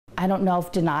I don't know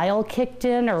if denial kicked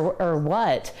in or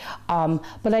what,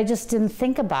 but I just didn't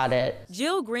think about it.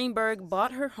 Jill Greenberg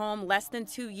bought her home less than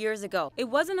 2 years ago. It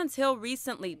wasn't until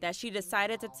recently that she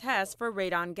decided to test for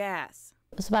radon gas.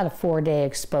 It was about a 4-day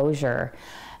exposure,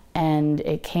 and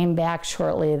it came back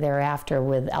shortly thereafter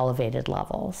with elevated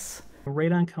levels.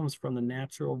 Radon comes from the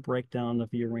natural breakdown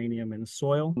of uranium in the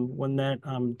soil. When that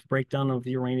breakdown of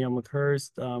uranium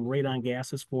occurs, radon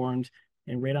gas is formed,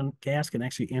 and radon gas can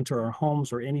actually enter our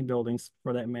homes or any buildings,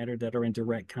 for that matter, that are in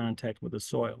direct contact with the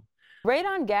soil.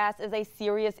 Radon gas is a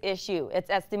serious issue. It's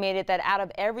estimated that out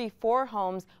of every 4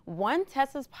 homes, 1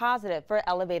 tests positive for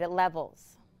elevated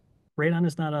levels. Radon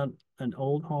is not an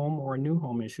old home or a new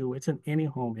home issue. It's an any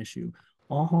home issue.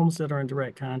 All homes that are in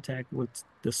direct contact with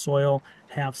the soil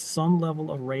have some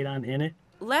level of radon in it.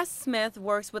 Les Smith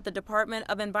works with the Department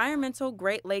of Environmental,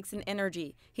 Great Lakes and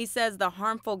Energy. He says the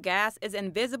harmful gas is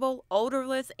invisible,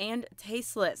 odorless, and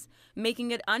tasteless, making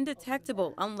it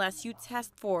undetectable unless you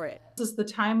test for it. This is the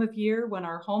time of year when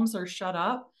our homes are shut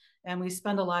up and we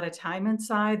spend a lot of time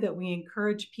inside that we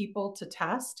encourage people to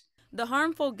test. The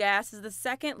harmful gas is the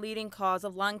 2nd leading cause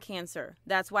of lung cancer.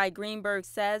 That's why Greenberg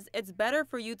says it's better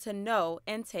for you to know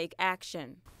and take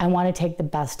action. I want to take the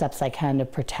best steps I can to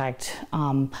protect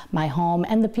my home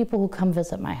and the people who come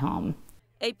visit my home.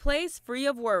 A place free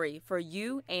of worry for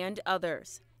you and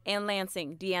others. In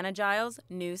Lansing, Deanna Giles,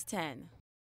 News 10.